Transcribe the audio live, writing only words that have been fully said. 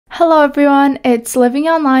Hello everyone, it's Living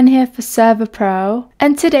Online here for Server.Pro,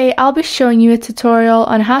 and today I'll be showing you a tutorial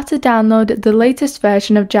on how to download the latest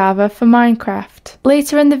version of Java for Minecraft.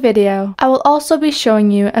 Later in the video, I will also be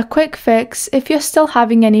showing you a quick fix if you're still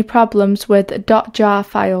having any problems with .jar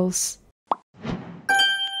files.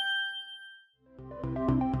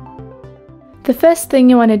 The first thing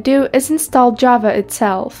you want to do is install Java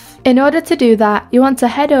itself. In order to do that, you want to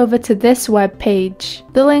head over to this web page.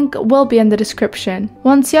 The link will be in the description.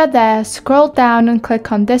 Once you're there, scroll down and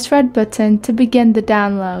click on this red button to begin the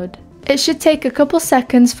download. It should take a couple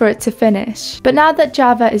seconds for it to finish, but now that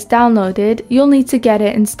Java is downloaded, you'll need to get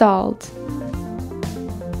it installed.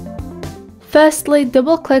 Firstly,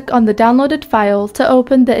 double-click on the downloaded file to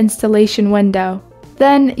open the installation window.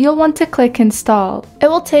 Then you'll want to click Install. It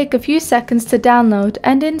will take a few seconds to download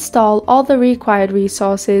and install all the required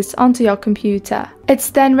resources onto your computer. It's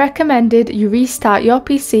then recommended you restart your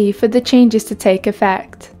PC for the changes to take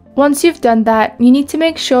effect. Once you've done that, you need to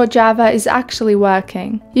make sure Java is actually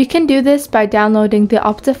working. You can do this by downloading the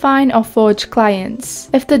Optifine or Forge clients.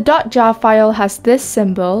 If the .jar file has this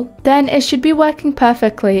symbol, then it should be working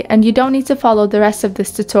perfectly and you don't need to follow the rest of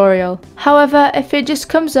this tutorial. However, if it just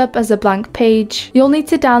comes up as a blank page, you'll need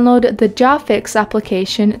to download the Jarfix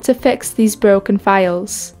application to fix these broken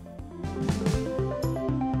files.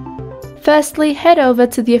 Firstly, head over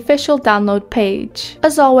to the official download page.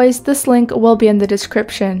 As always, this link will be in the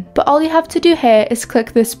description, but all you have to do here is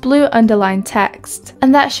click this blue underlined text,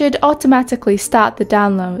 and that should automatically start the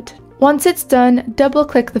download. Once it's done,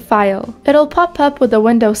 double-click the file. It'll pop up with a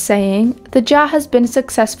window saying, "The jar has been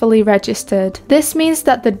successfully registered." This means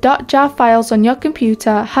that the .jar files on your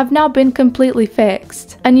computer have now been completely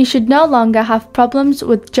fixed, and you should no longer have problems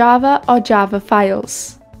with Java or Java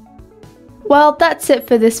files. Well, that's it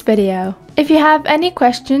for this video. If you have any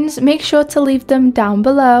questions, make sure to leave them down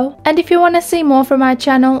below. And if you want to see more from my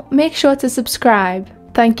channel, make sure to subscribe.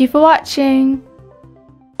 Thank you for watching.